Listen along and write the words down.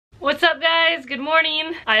What's up guys? Good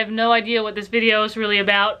morning. I have no idea what this video is really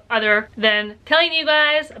about other than telling you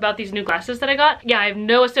guys about these new glasses that I got. Yeah, I have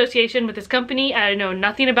no association with this company. I know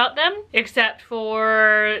nothing about them except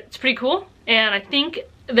for it's pretty cool and I think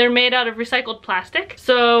they're made out of recycled plastic.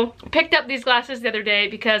 So picked up these glasses the other day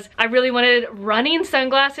because I really wanted running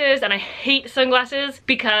sunglasses and I hate sunglasses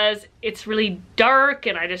because it's really dark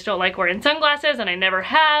and I just don't like wearing sunglasses and I never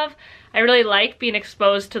have. I really like being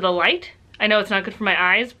exposed to the light. I know it's not good for my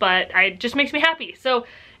eyes, but it just makes me happy. So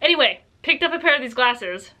anyway, picked up a pair of these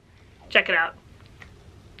glasses. Check it out.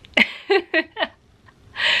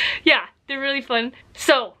 Yeah, they're really fun.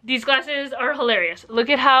 So these glasses are hilarious. Look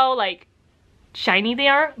at how like shiny they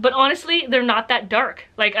are, but honestly they're not that dark.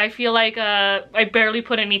 Like I feel like I barely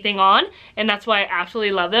put anything on and that's why I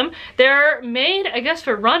absolutely love them. They're made, I guess,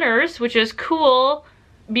 for runners, which is cool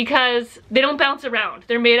because they don't bounce around.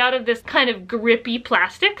 They're made out of this kind of grippy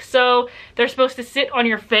plastic, so they're supposed to sit on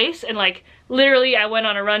your face and like literally I went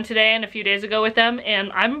on a run today and a few days ago with them and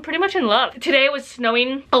I'm pretty much in love. Today it was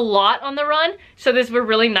snowing a lot on the run, so these were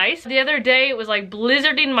really nice. The other day it was like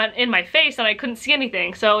blizzarding in my face and I couldn't see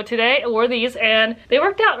anything. So today I wore these and they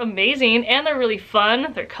worked out amazing and they're really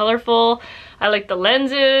fun. They're colorful. I like the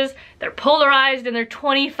lenses. They're polarized and they're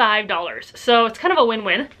 $25. So it's kind of a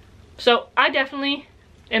win-win. So I definitely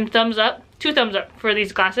am thumbs up, 2 thumbs up for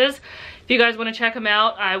these glasses. If you guys want to check them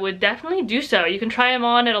out, I would definitely do so. You can try them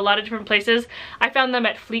on at a lot of different places. I found them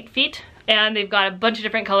at Fleet Feet and they've got a bunch of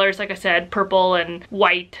different colors, like I said, purple and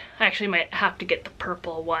white. I actually might have to get the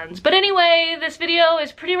purple ones. But anyway, this video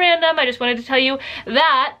is pretty random. I just wanted to tell you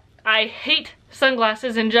that I hate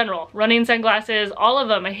sunglasses in general. Running sunglasses, all of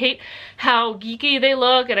them. I hate how geeky they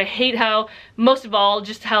look and I hate how, most of all,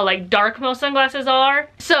 just how like dark most sunglasses are.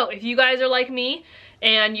 So if you guys are like me,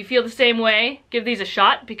 and you feel the same way, give these a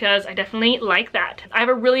shot because I definitely like that. I have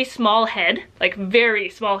a really small head, like very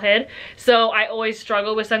small head, so I always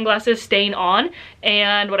struggle with sunglasses staying on,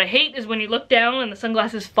 and what I hate is when you look down and the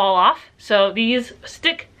sunglasses fall off. So these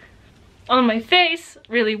stick on my face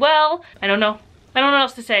really well. I don't know what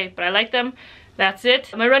else to say, but I like them. That's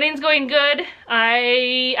it. My running's going good.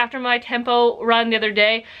 After my tempo run the other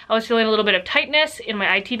day, I was feeling a little bit of tightness in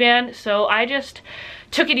my IT band, so I just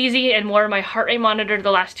took it easy and wore my heart rate monitor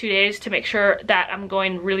the last 2 days to make sure that I'm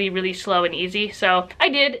going really, really slow and easy. So I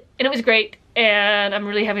did, and it was great. And I'm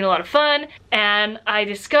really having a lot of fun. And I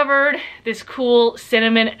discovered this cool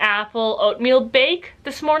cinnamon apple oatmeal bake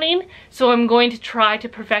this morning. So I'm going to try to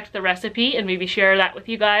perfect the recipe and maybe share that with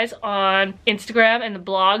you guys on Instagram and the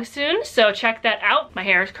blog soon. So check that out. My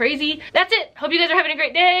hair is crazy. That's it. Hope you guys are having a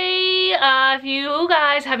great day. If you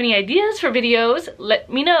guys have any ideas for videos,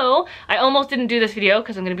 let me know. I almost didn't do this video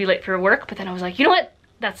because I'm going to be late for work. But then I was like, you know what?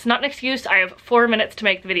 That's not an excuse. I have 4 minutes to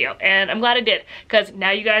make the video and I'm glad I did because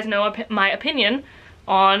now you guys know my opinion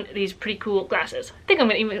on these pretty cool glasses. I think I'm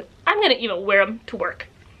gonna even wear them to work.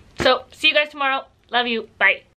 So see you guys tomorrow. Love you. Bye.